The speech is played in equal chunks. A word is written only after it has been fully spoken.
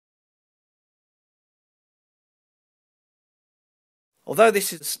Although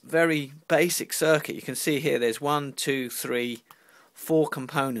this is a very basic circuit, you can see here there's 1, 2, 3, 4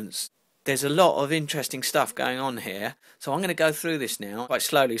 components. There's a lot of interesting stuff going on here, so I'm going to go through this now quite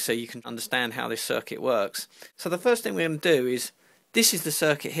slowly so you can understand how this circuit works. So the first thing we're going to do is, this is the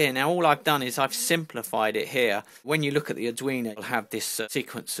circuit here. Now all I've done is I've simplified it here. When you look at the Arduino, it'll have this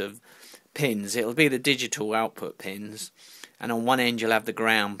sequence of pins. It'll be the digital output pins, and on one end you'll have the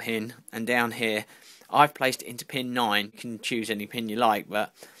ground pin, and down here I've placed it into pin 9. You can choose any pin you like,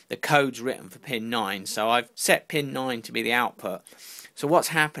 but the code's written for pin 9, so I've set pin 9 to be the output. So what's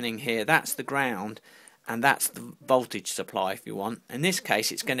happening here, that's the ground, and that's the voltage supply if you want. In this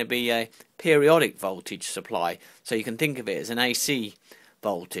case it's going to be a periodic voltage supply, so you can think of it as an AC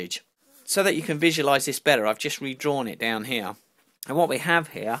voltage. So that you can visualize this better, I've just redrawn it down here. And what we have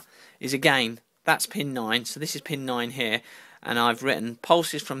here is, again, that's pin 9, so this is pin 9 here, and I've written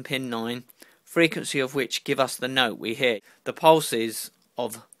pulses from pin 9, frequency of which give us the note we hear. The pulses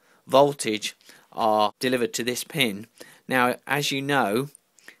of voltage are delivered to this pin. Now, as you know,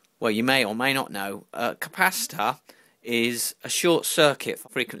 well, you may or may not know, a capacitor is a short circuit for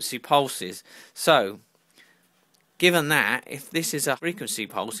frequency pulses. So, given that, if this is a frequency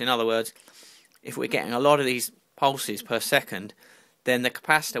pulse, in other words, if we're getting a lot of these pulses per second, then the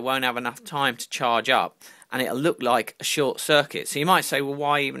capacitor won't have enough time to charge up, and it'll look like a short circuit. So you might say, well,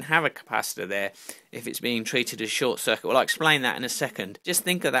 why even have a capacitor there if it's being treated as a short circuit? Well, I'll explain that in a second. Just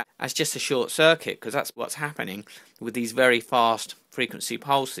think of that as just a short circuit, because that's what's happening with these very fast frequency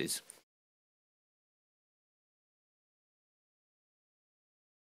pulses.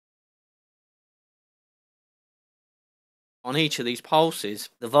 On each of these pulses,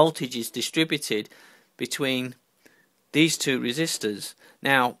 the voltage is distributed between these two resistors.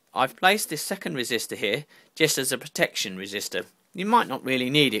 Now, I've placed this second resistor here just as a protection resistor. You might not really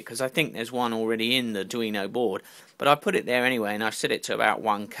need it because I think there's one already in the Arduino board, but I put it there anyway, and I've set it to about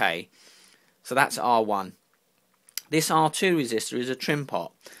 1K. So that's R1. This R2 resistor is a trim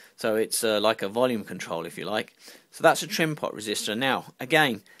pot, so it's like a volume control if you like. So that's a trim pot resistor. Now,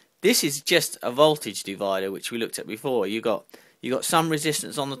 again, this is just a voltage divider, which we looked at before. You got some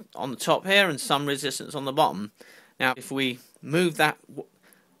resistance on the top here and some resistance on the bottom. Now, if we move that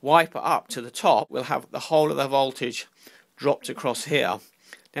wiper up to the top, we'll have the whole of the voltage dropped across here.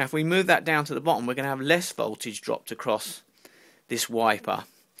 Now, if we move that down to the bottom, we're going to have less voltage dropped across this wiper.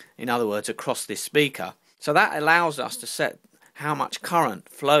 In other words, across this speaker. So that allows us to set how much current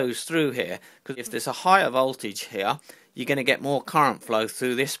flows through here. Because if there's a higher voltage here, you're going to get more current flow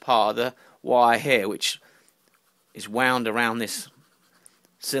through this part of the wire here, which is wound around this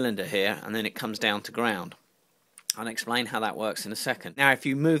cylinder here, and then it comes down to ground. I'll explain how that works in a second. Now, if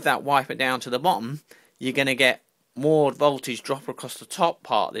you move that wiper down to the bottom, you're going to get more voltage drop across the top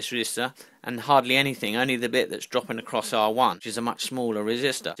part of this resistor, and hardly anything, only the bit that's dropping across R1, which is a much smaller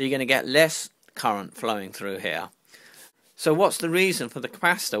resistor. So you're going to get less current flowing through here. So what's the reason for the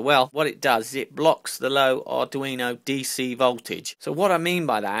capacitor? Well, what it does is it blocks the low Arduino DC voltage. So what I mean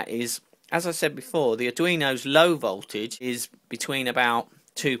by that is, as I said before, the Arduino's low voltage is between about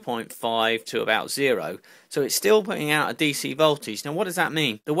 2.5 to about 0. So it's still putting out a DC voltage. Now what does that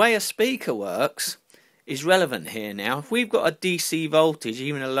mean? The way a speaker works is relevant here now. If we've got a DC voltage,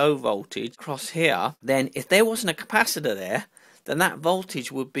 even a low voltage, across here, then if there wasn't a capacitor there, then that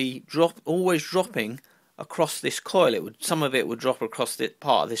voltage would be always dropping across this coil. Some of it would drop across this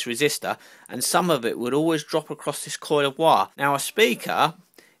part of this resistor, and some of it would always drop across this coil of wire. Now a speaker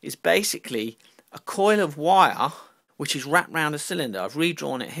is basically a coil of wire which is wrapped around a cylinder. I've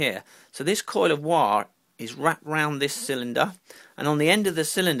redrawn it here. So this coil of wire is wrapped around this cylinder, and on the end of the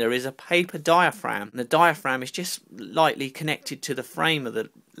cylinder is a paper diaphragm. And the diaphragm is just lightly connected to the frame of the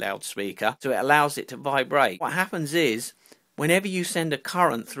loudspeaker, so it allows it to vibrate. What happens is, whenever you send a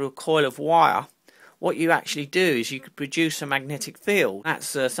current through a coil of wire, what you actually do is you could produce a magnetic field.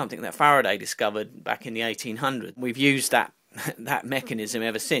 That's something that Faraday discovered back in the 1800s. We've used that mechanism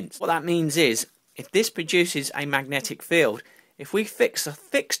ever since. What that means is, if this produces a magnetic field, if we fix a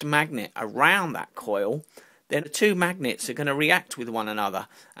fixed magnet around that coil, then the two magnets are going to react with one another.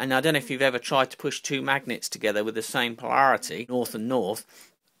 And I don't know if you've ever tried to push two magnets together with the same polarity, north and north,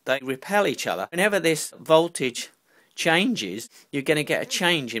 they repel each other. Whenever this voltage changes, you're going to get a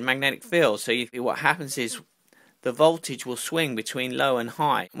change in magnetic field. So what happens is the voltage will swing between low and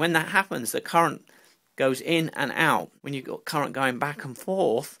high. When that happens, the current goes in and out. When you've got current going back and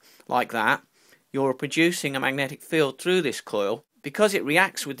forth like that, you're producing a magnetic field through this coil. Because it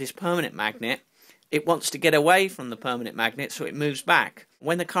reacts with this permanent magnet, it wants to get away from the permanent magnet, so it moves back.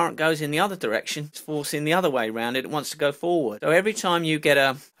 When the current goes in the other direction, it's forcing the other way around it, it wants to go forward. So every time you get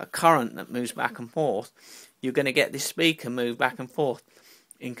a current that moves back and forth, you're going to get this speaker move back and forth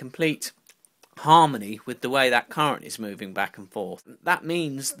in complete harmony with the way that current is moving back and forth. That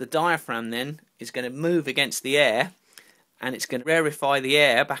means the diaphragm then is going to move against the air, and it's going to rarefy the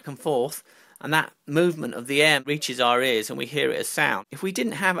air back and forth, and that movement of the air reaches our ears and we hear it as sound. If we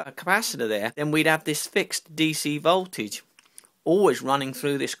didn't have a capacitor there, then we'd have this fixed DC voltage always running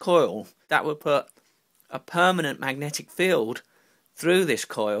through this coil. That would put a permanent magnetic field through this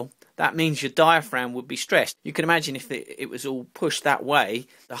coil. That means your diaphragm would be stressed. You can imagine if it was all pushed that way,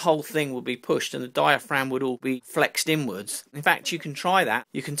 the whole thing would be pushed and the diaphragm would all be flexed inwards. In fact, you can try that.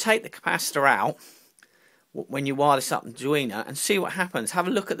 You can take the capacitor out when you wire this up in Arduino and see what happens. Have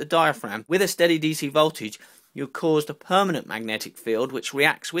a look at the diaphragm. With a steady DC voltage, you've caused a permanent magnetic field which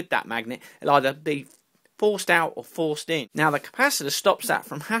reacts with that magnet. It'll either be forced out or forced in. Now the capacitor stops that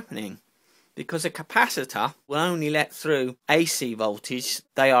from happening, because a capacitor will only let through AC voltage.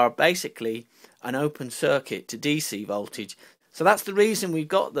 They are basically an open circuit to DC voltage. So that's the reason we've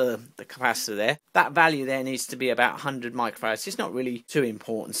got the capacitor there. That value there needs to be about 100 microfarads. It's not really too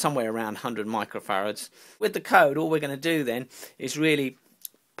important, somewhere around 100 microfarads. With the code, all we're going to do then is really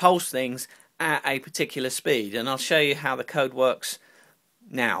pulse things at a particular speed, and I'll show you how the code works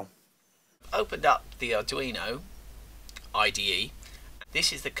now. Opened up the Arduino IDE.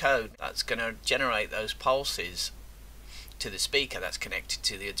 This is the code that's going to generate those pulses to the speaker that's connected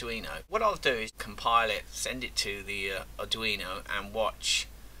to the Arduino. What I'll do is compile it, send it to the Arduino and watch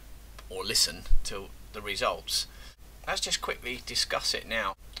or listen to the results. Let's just quickly discuss it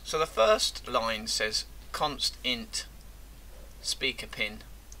now. So the first line says const int speaker pin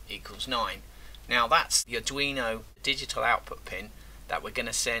equals 9. Now that's the Arduino digital output pin that we're going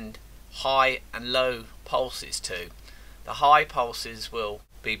to send high and low pulses to. The high pulses will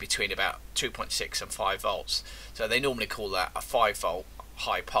be between about 2.6 and 5 volts. So they normally call that a 5 volt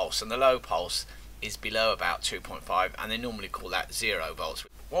high pulse, and the low pulse is below about 2.5, and they normally call that 0 volts.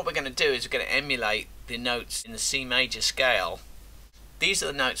 What we're going to do is we're going to emulate the notes in the C major scale. These are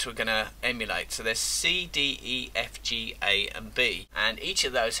the notes we're going to emulate. So there's C, D, E, F, G, A and B, and each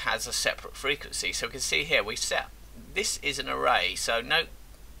of those has a separate frequency. So we can see here we set, this is an array, so note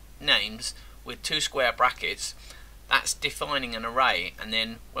names with 2 square brackets. That's defining an array, and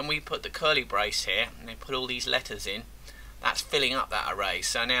then when we put the curly brace here and they put all these letters in, that's filling up that array.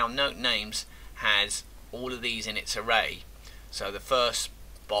 So now note names has all of these in its array. So the first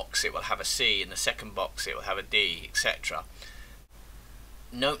box it will have a C, in the second box it will have a D, etc.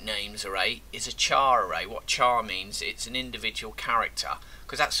 Note names array is a char array. What char means, it's an individual character,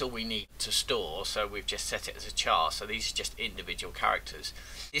 because that's all we need to store, so we've just set it as a char. So these are just individual characters.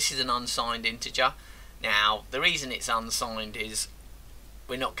 This is an unsigned integer. Now the reason it's unsigned is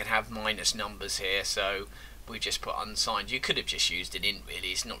we're not going to have minus numbers here, so we just put unsigned. You could have just used an int really,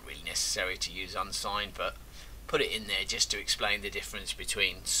 it's not really necessary to use unsigned, but put it in there just to explain the difference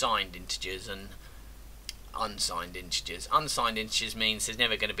between signed integers and unsigned integers. Unsigned integers means there's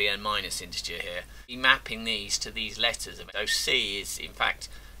never going to be a minus integer here. You're mapping these to these letters. So C is in fact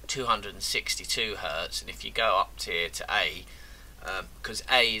 262 Hertz, and if you go up here to A, because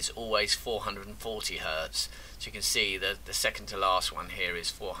A is always 440 Hertz, so you can see that the second to last one here is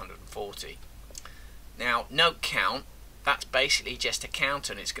 440. Now note count, that's basically just a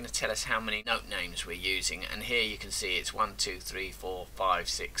counter, and it's going to tell us how many note names we're using, and here you can see it's 1, 2, 3, 4, 5,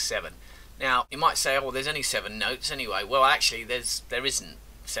 6, 7. Now you might say, oh, there's only 7 notes anyway. Well, actually there isn't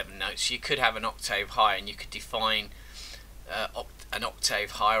 7 notes. You could have an octave higher, and you could define an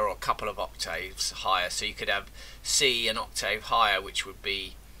octave higher or a couple of octaves higher. So you could have C an octave higher, which would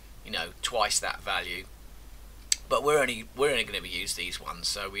be, you know, twice that value. But we're only going to use these ones,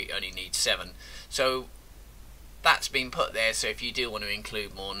 so we only need 7. So that's been put there. So if you do want to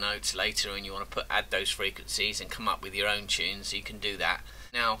include more notes later and you want to add those frequencies and come up with your own tunes, you can do that.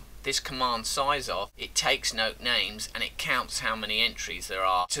 Now this command size off, it takes note names and it counts how many entries there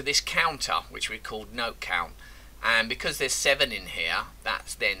are. So this counter, which we called note count, and because there's 7 in here,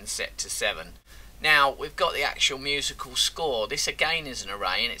 that's then set to 7. Now we've got the actual musical score. This again is an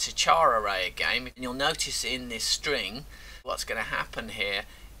array, and it's a char array again, and you'll notice in this string what's going to happen here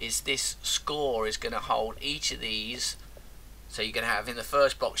is this score is going to hold each of these. So you're going to have, in the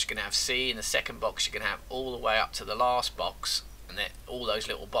first box you're going to have C, in the second box you're going to have all the way up to the last box, and then all those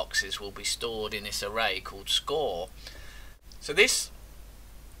little boxes will be stored in this array called score. So this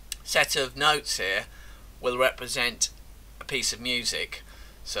set of notes here will represent a piece of music.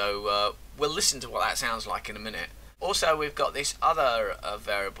 So we'll listen to what that sounds like in a minute. Also we've got this other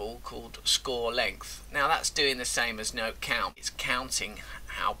variable called score length. Now that's doing the same as note count. It's counting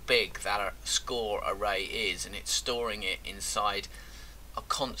how big that score array is, and it's storing it inside a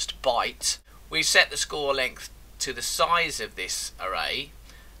const byte We set the score length to the size of this array,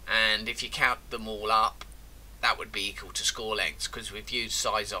 and if you count them all up, that would be equal to score lengths, because we've used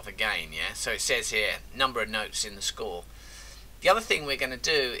size of again, yeah? So it says here, number of notes in the score. The other thing we're going to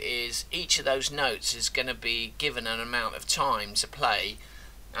do is each of those notes is going to be given an amount of time to play,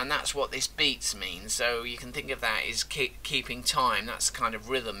 and that's what this beats means. So you can think of that as keeping time. That's kind of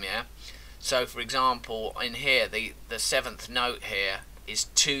rhythm, yeah? So for example, in here, the 7th note here is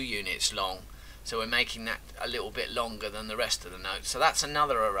 2 units long, so we're making that a little bit longer than the rest of the notes. So that's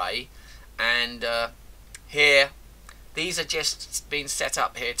another array, and here, these are just being set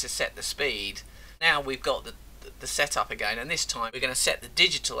up here to set the speed. Now we've got the setup again, and this time we're going to set the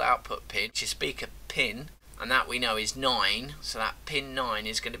digital output pin, which is speaker pin, and that we know is 9, so that pin 9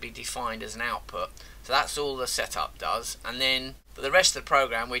 is going to be defined as an output. So that's all the setup does, and then for the rest of the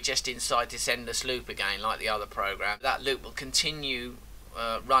program we're just inside this endless loop again, like the other program. That loop will continue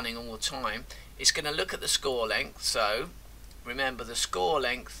running all the time. It's going to look at the score length, so remember the score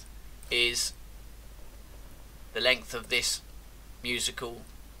length is the length of this musical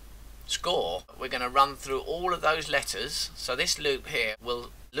score. We're going to run through all of those letters, so this loop here will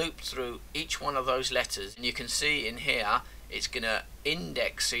loop through each one of those letters, and you can see in here it's going to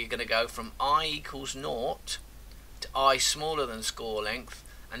index, so you're going to go from I equals 0 to I smaller than score length,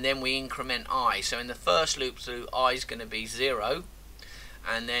 and then we increment I. So in the first loop through, I is going to be 0,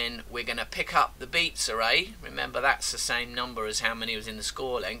 and then we're going to pick up the beats array. Remember, that's the same number as how many was in the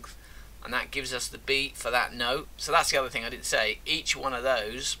score length, and that gives us the beat for that note. So that's the other thing I didn't say. Each one of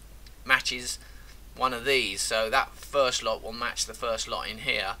those matches one of these, so that first lot will match the first lot in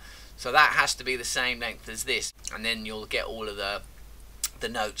here. So that has to be the same length as this, and then you'll get all of the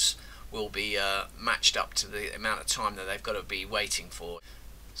notes will be matched up to the amount of time that they've got to be waiting for.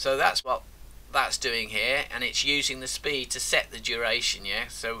 So that's what that's doing here, and it's using the speed to set the duration, yeah?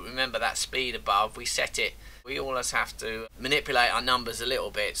 So remember that speed above, we set it. We always have to manipulate our numbers a little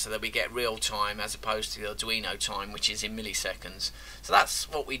bit so that we get real time as opposed to the Arduino time, which is in milliseconds. So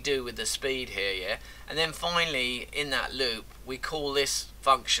that's what we do with the speed here, yeah? And then finally, in that loop, we call this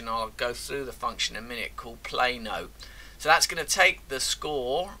function, I'll go through the function in a minute, called play note. So that's going to take the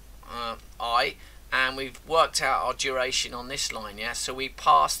score, I, and we've worked out our duration on this line, yeah? So we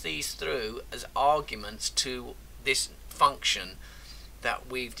pass these through as arguments to this function that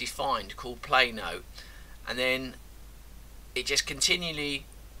we've defined called play note. And then it just continually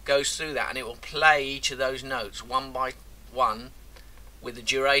goes through that, and it will play each of those notes one by one with the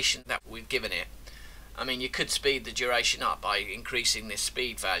duration that we've given it. I mean, you could speed the duration up by increasing this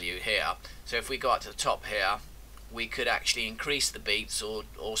speed value here. So if we go up to the top here, we could actually increase the beats or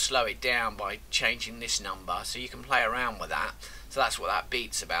slow it down by changing this number, so you can play around with that. So that's what that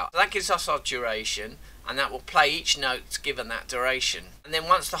beat's about. So that gives us our duration, and that will play each note given that duration. And then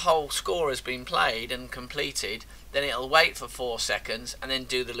once the whole score has been played and completed, then it'll wait for 4 seconds and then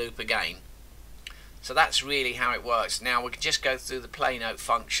do the loop again. So that's really how it works. Now we can just go through the play note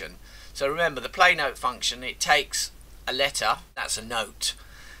function. So remember, the play note function, it takes a letter, that's a note,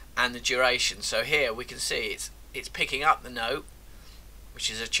 and the duration. So here we can see it's picking up the note, which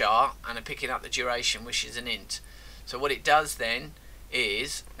is a char, and picking up the duration, which is an int. So what it does then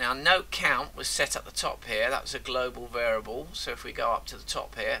is, now note count was set at the top here, that was a global variable. So if we go up to the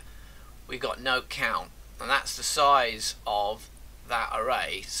top here, we got note count, and that's the size of that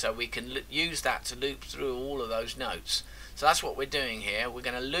array, so we can use that to loop through all of those notes. So that's what we're doing here. We're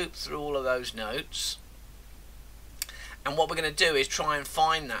going to loop through all of those notes, and what we're going to do is try and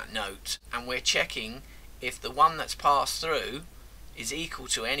find that note, and we're checking if the one that's passed through is equal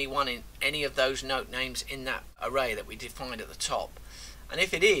to any of those note names in that array that we defined at the top. And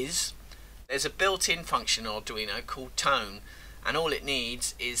if it is, there's a built-in function in Arduino called tone, and all it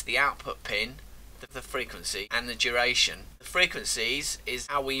needs is the output pin, the frequency, and the duration. The frequencies is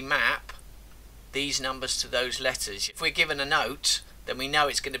how we map these numbers to those letters. If we're given a note, then we know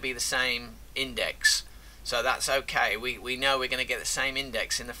it's going to be the same index. So that's okay. We know we're going to get the same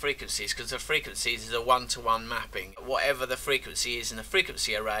index in the frequencies, because the frequencies is a one-to-one mapping. Whatever the frequency is in the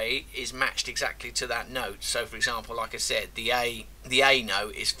frequency array is matched exactly to that note. So for example, like I said, the A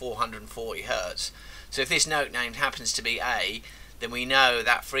note is 440 Hertz. So if this note name happens to be A, then we know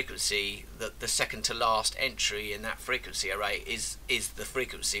that frequency, that the second to last entry in that frequency array is the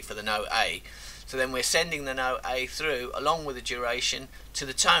frequency for the note A. So then we're sending the note A through along with the duration to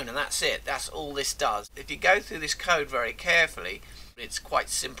the tone, and that's it. That's all this does. If you go through this code very carefully, it's quite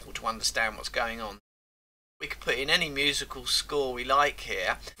simple to understand what's going on. We could put in any musical score we like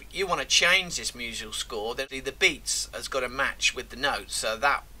here. If you want to change this musical score, then the beats has got to match with the notes. So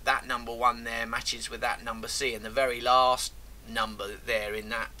that number 1 there matches with that number C, and the very last number there in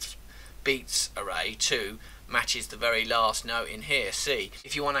that beats array 2 matches the very last note in here, C.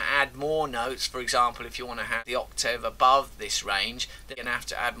 If you want to add more notes, for example, if you want to have the octave above this range, then you're going to have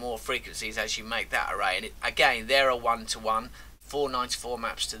to add more frequencies as you make that array. And again, they're a 1-to-1. 494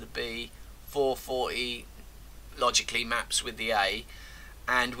 maps to the B, 440 logically maps with the A,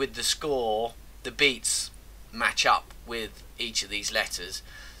 and with the score, the beats match up with each of these letters.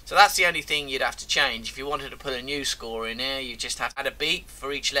 So that's the only thing you'd have to change. If you wanted to put a new score in here, you just have to add a beat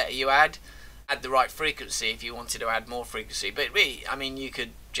for each letter you add the right frequency if you wanted to add more frequency. But really, I mean, you could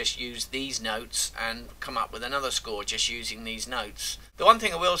just use these notes and come up with another score just using these notes. The one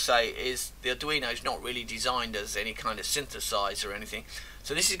thing I will say is the Arduino is not really designed as any kind of synthesizer or anything.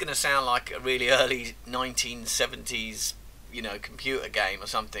 So this is going to sound like a really early 1970s, you know, computer game or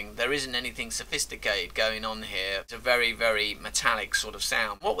something. There isn't anything sophisticated going on here. It's a very, very metallic sort of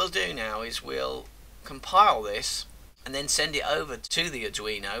sound. What we'll do now is we'll compile this and then send it over to the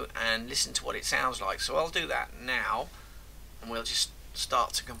Arduino and listen to what it sounds like. So I'll do that now, and we'll just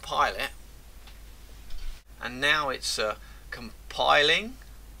start to compile it. And now it's compiling,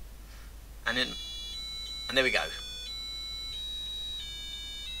 and there we go.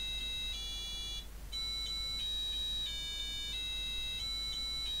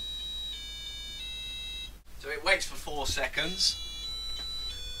 So it waits for 4 seconds.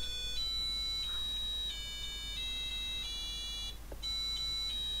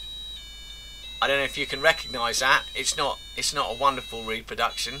 I don't know if you can recognise that. It's not a wonderful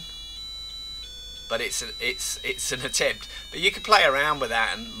reproduction, but it's an attempt. But you can play around with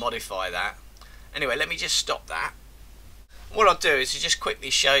that and modify that. Anyway, let me just stop that. What I'll do is just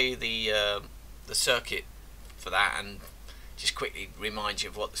quickly show you the circuit for that, and just quickly remind you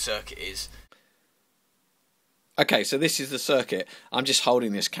of what the circuit is. Okay, so this is the circuit. I'm just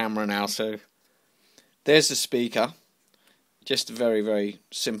holding this camera now, so there's the speaker. Just a very, very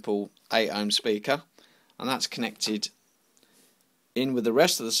simple 8-ohm speaker, and that's connected in with the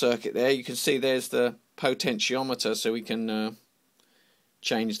rest of the circuit there. You can see there's the potentiometer, so we can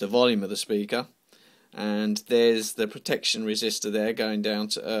change the volume of the speaker, and there's the protection resistor there going down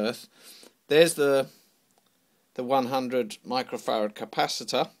to earth. There's the 100 microfarad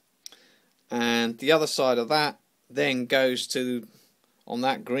capacitor, and the other side of that then goes to, on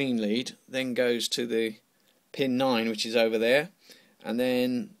that green lead, then goes to the pin 9, which is over there, and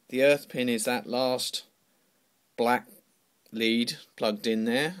then the earth pin is that last black lead plugged in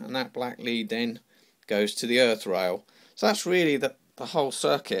there, and that black lead then goes to the earth rail. So that's really the whole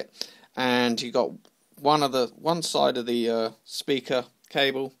circuit. And you got one side of the speaker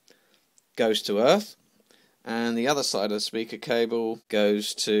cable goes to earth, and the other side of the speaker cable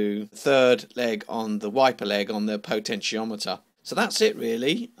goes to the third leg on the wiper leg on the potentiometer. So that's it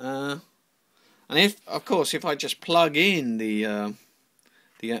really. And if I just plug in the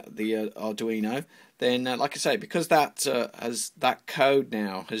Arduino, then like I say, because that code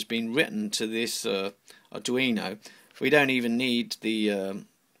now has been written to this Arduino, we don't even need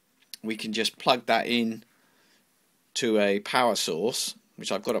we can just plug that in to a power source,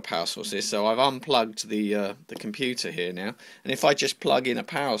 which I've got a power source here. So I've unplugged the computer here now, and if I just plug in a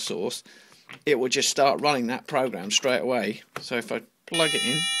power source, it will just start running that program straight away. So if I plug it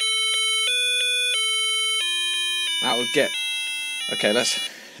in, that would get... Okay, let's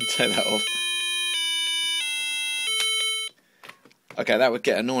take that off. Okay, that would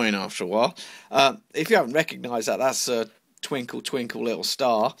get annoying after a while. If you haven't recognised that, that's a Twinkle Twinkle Little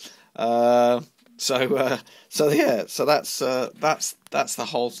Star. So yeah, so that's the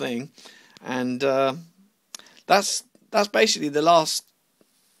whole thing, and that's basically the last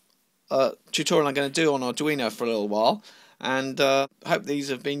tutorial I'm going to do on Arduino for a little while. And hope these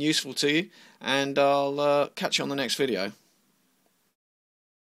have been useful to you, and I'll catch you on the next video.